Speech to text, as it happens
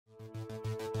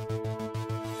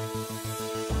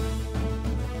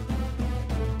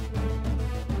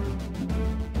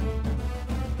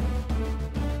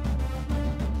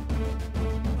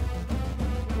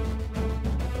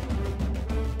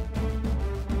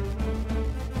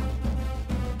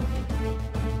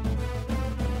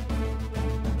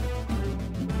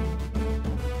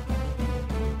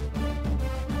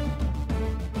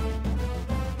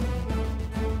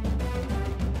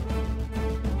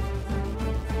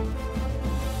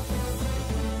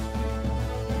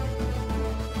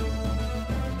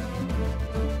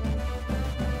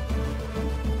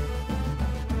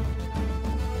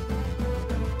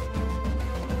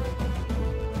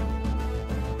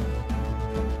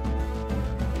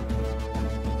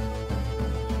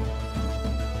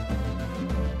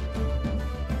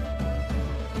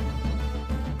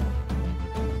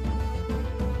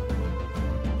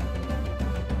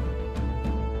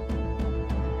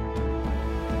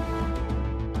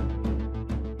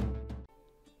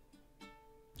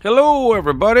Hello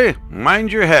everybody,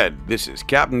 mind your head. This is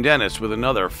Captain Dennis with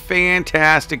another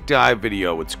fantastic dive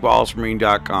video with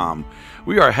SqualusMarine.com.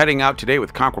 We are heading out today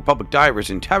with Conquer Public Divers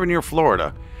in Tavernier,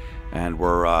 Florida. And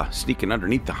we're sneaking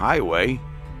underneath the highway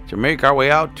to make our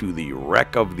way out to the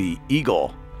wreck of the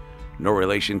Eagle. No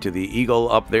relation to the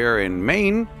Eagle up there in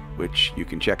Maine, which you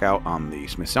can check out on the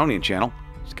Smithsonian Channel.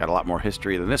 It's got a lot more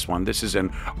history than this one. This is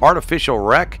an artificial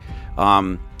wreck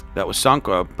that was sunk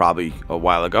probably a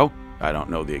while ago. I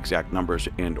don't know the exact numbers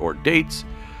and or dates,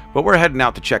 but we're heading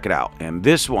out to check it out. And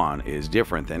this one is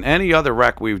different than any other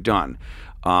wreck we've done.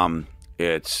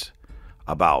 It's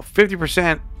about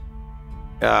 50%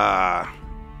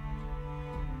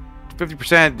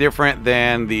 different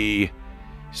than the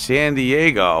San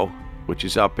Diego, which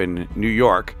is up in New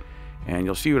York. And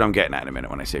you'll see what I'm getting at in a minute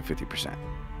when I say 50%.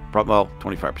 Well,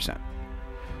 25%.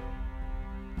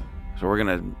 So we're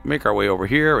going to make our way over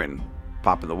here and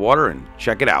pop in the water and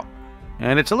check it out.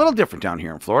 And it's a little different down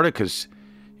here in Florida because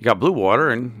you got blue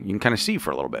water and you can kind of see for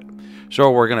a little bit.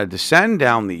 So we're going to descend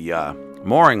down the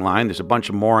mooring line. There's a bunch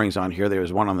of moorings on here.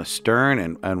 There's one on the stern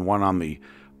and one on the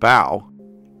bow.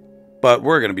 But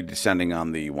we're going to be descending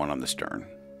on the one on the stern.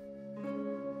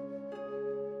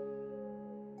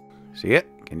 See it?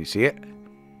 Can you see it?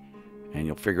 And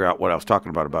you'll figure out what I was talking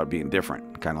about being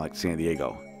different, kind of like San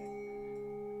Diego.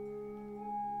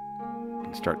 You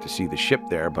can start to see the ship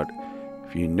there, but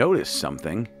if you notice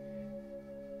something,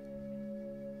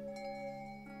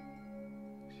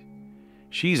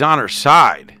 she's on her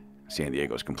side. San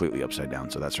Diego's completely upside down,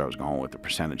 so that's where I was going with the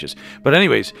percentages. But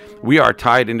anyways, we are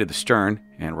tied into the stern,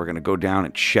 and we're going to go down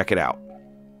and check it out.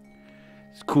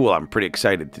 It's cool. I'm pretty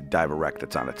excited to dive a wreck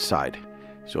that's on its side.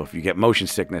 So if you get motion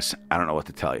sickness, I don't know what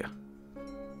to tell you.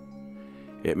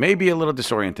 It may be a little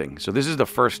disorienting. So this is the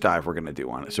first dive we're going to do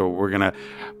on it. So we're going to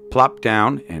plop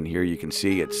down, and here you can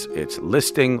see it's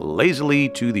listing lazily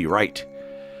to the right,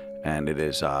 and it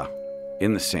is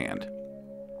in the sand.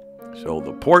 So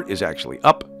the port is actually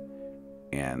up,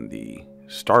 and the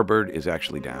starboard is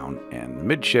actually down, and the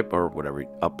midship or whatever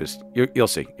up is, you'll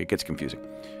see, it gets confusing.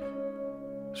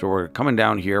 So we're coming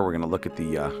down here. We're going to look at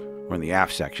the, we're in the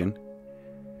aft section.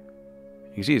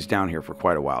 You can see it's down here for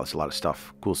quite a while. There's a lot of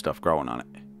stuff, cool stuff growing on it.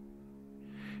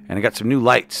 And I got some new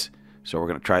lights, so we're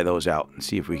going to try those out and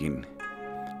see if we can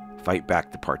fight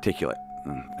back the particulate.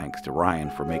 And thanks to Ryan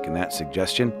for making that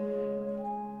suggestion.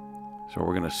 So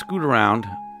we're going to scoot around.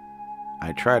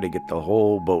 I try to get the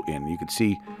whole boat in. You can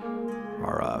see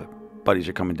our buddies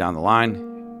are coming down the line.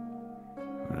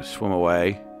 I'm going to swim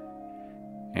away.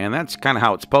 And that's kind of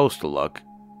how it's supposed to look.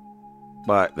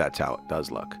 But that's how it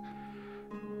does look.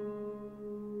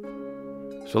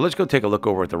 So let's go take a look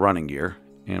over at the running gear,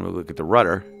 and we'll look at the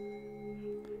rudder.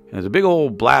 And there's a big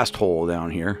old blast hole down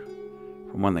here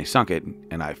from when they sunk it,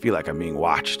 and I feel like I'm being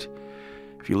watched.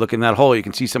 If you look in that hole, you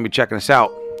can see somebody checking us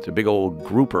out. It's a big old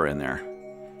grouper in there.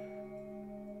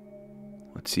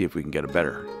 Let's see if we can get a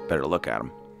better look at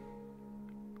them.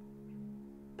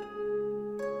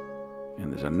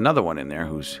 And there's another one in there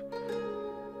who's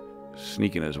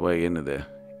sneaking his way into the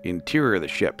interior of the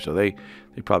ship, so they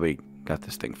probably got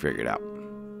this thing figured out.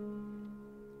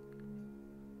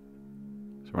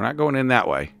 So we're not going in that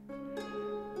way.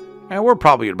 And we're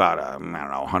probably at about, I don't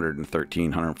know, 113,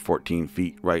 114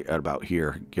 feet right at about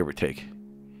here, give or take.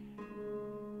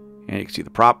 And you can see the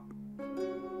prop.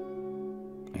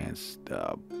 And it's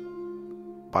the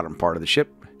bottom part of the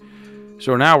ship.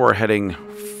 So now we're heading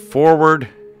forward,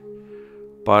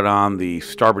 but on the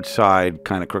starboard side,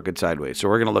 kind of crooked sideways. So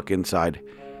we're going to look inside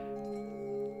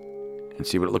and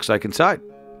see what it looks like inside.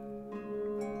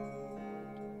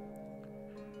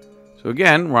 So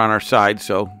again, we're on our side,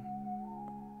 so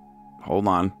hold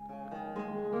on.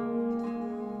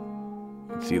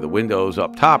 You can see the windows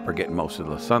up top are getting most of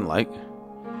the sunlight,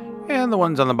 and the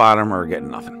ones on the bottom are getting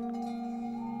nothing.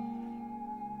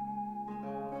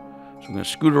 So I'm going to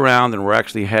scoot around, and we're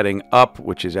actually heading up,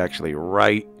 which is actually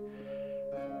right,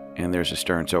 and there's the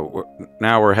stern. So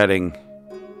now we're heading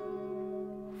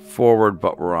forward,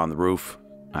 but we're on the roof.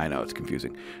 I know, it's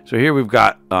confusing. So here we've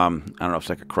got, I don't know if it's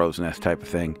like a crow's nest type of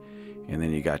thing. And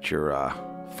then you got your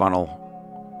funnel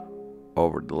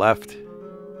over to the left.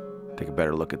 Take a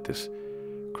better look at this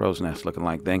crow's nest looking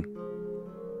like thing.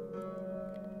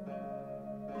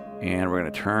 And we're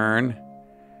going to turn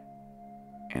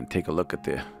and take a look at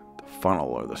the funnel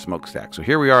or the smokestack. So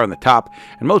here we are on the top.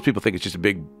 And most people think it's just a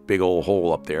big old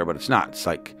hole up there, but it's not. It's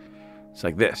like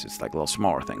this. It's like little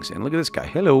smaller things. And look at this guy.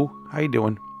 Hello. How you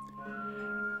doing?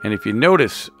 And if you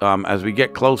notice, as we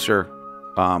get closer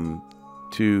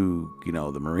to, you know,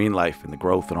 the marine life and the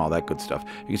growth and all that good stuff,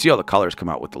 you can see all the colors come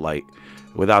out with the light.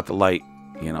 Without the light,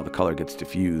 you know, the color gets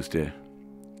diffused.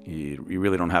 You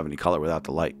really don't have any color without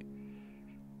the light.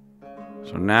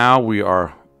 So now we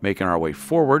are making our way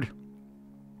forward.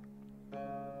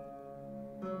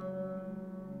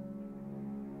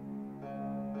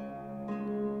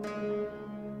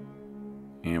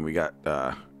 And we got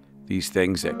these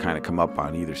things that kind of come up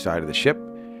on either side of the ship.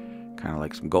 Kind of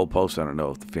like some goalposts. I don't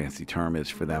know if the fancy term is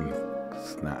for them.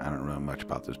 I don't know much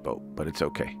about this boat, but it's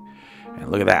okay.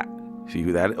 And look at that. See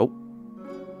who that is? Oh.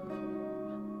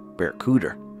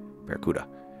 Barracuda.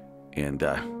 And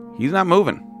he's not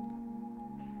moving.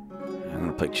 I'm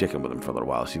going to play chicken with him for a little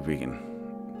while. See what we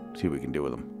can do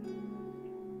with him.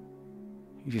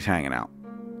 He's just hanging out.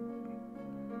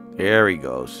 There he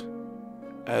goes.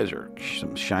 Those are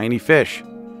some shiny fish.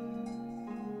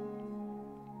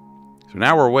 So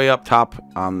now we're way up top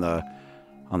on the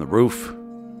roof,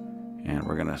 and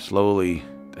we're gonna slowly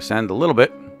descend a little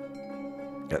bit.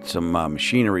 Got some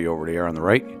machinery over there on the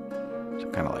right,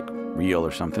 some kind of like reel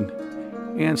or something,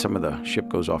 and some of the ship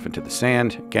goes off into the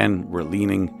sand. Again, we're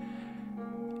leaning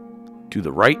to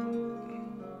the right,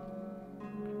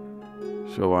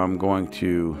 so I'm going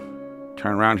to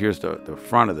turn around. Here's the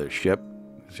front of the ship.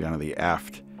 It's kind of the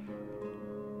aft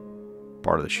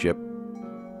part of the ship.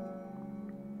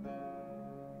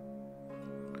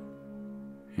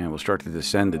 And we'll start to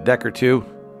descend a deck or two,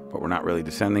 but we're not really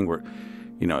descending.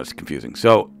 It's confusing.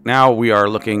 So now we are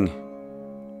looking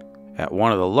at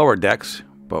one of the lower decks,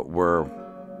 but we're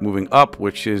moving up,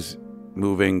 which is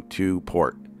moving to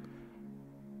port.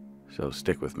 So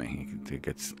stick with me. It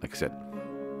gets, like I said.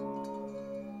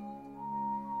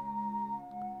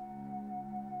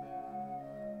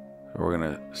 We're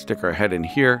going to stick our head in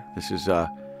here. This is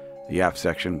the aft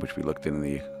section, which we looked in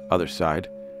the other side.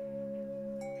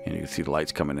 And you can see the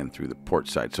lights coming in through the port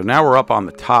side. So now we're up on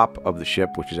the top of the ship,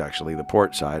 which is actually the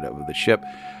port side of the ship,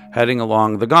 heading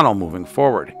along the gunnel, moving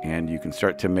forward. And you can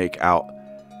start to make out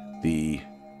the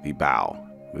bow,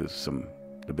 with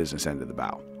the business end of the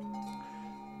bow.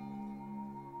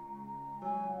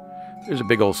 There's a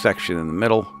big old section in the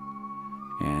middle,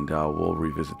 and we'll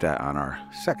revisit that on our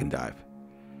second dive.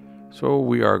 So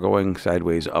we are going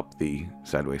sideways up the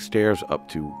sideways stairs up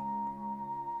to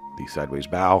the sideways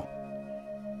bow.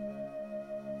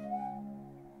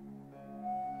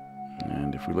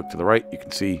 And if we look to the right, you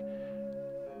can see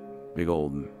big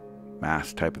old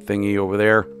mast type of thingy over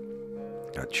there.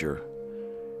 Got your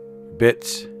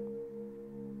bits.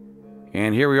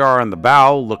 And here we are on the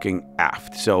bow looking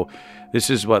aft. So this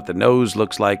is what the nose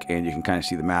looks like, and you can kind of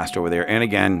see the mast over there. And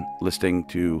again, listing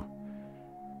to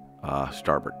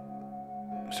starboard.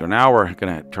 So now we're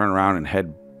going to turn around and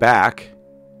head back.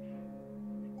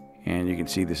 And you can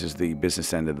see this is the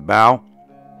business end of the bow.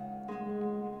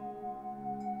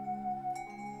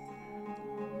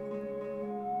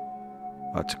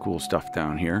 Lots of cool stuff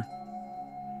down here.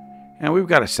 And we've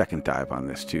got a second dive on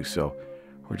this too, so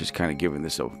we're just kind of giving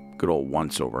this a good old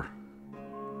once-over.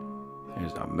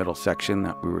 There's the middle section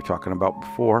that we were talking about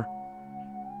before.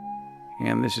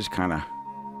 And this is kind of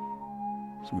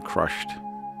some crushed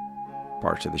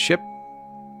parts of the ship.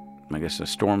 I guess the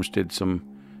storms did some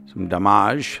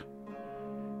damage.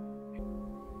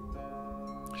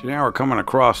 So now we're coming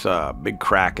across a big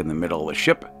crack in the middle of the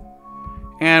ship.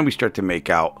 And we start to make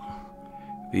out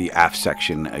the aft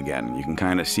section again. You can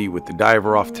kind of see with the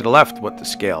diver off to the left what the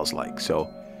scale's like.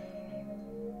 So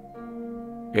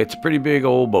it's a pretty big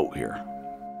old boat here.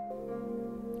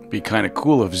 Be kind of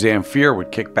cool if Zamfir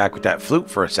would kick back with that flute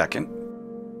for a second.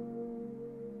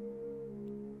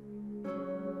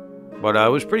 But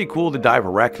it was pretty cool to dive a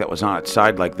wreck that was on its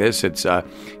side like this. It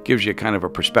gives you kind of a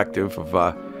perspective of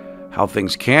how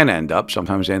things can end up.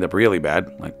 Sometimes they end up really bad,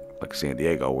 like San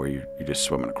Diego, where you're just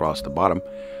swimming across the bottom.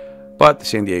 But the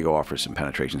San Diego offers some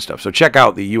penetration stuff. So check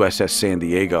out the USS San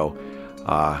Diego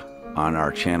on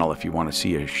our channel if you want to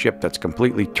see a ship that's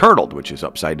completely turtled, which is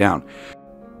upside down.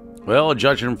 Well,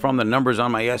 judging from the numbers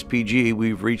on my SPG,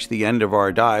 we've reached the end of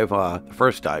our dive, the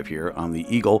first dive here on the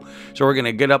Eagle. So we're going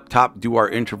to get up top, do our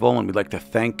interval, and we'd like to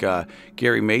thank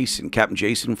Gary Mace and Captain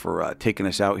Jason for taking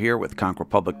us out here with Conch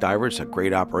Republic Divers. A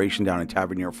great operation down in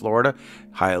Tavernier, Florida.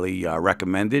 Highly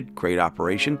recommended. Great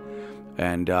operation.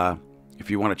 And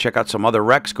if you want to check out some other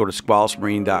wrecks, go to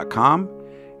squalusmarine.com.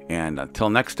 And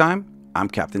until next time, I'm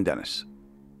Captain Dennis.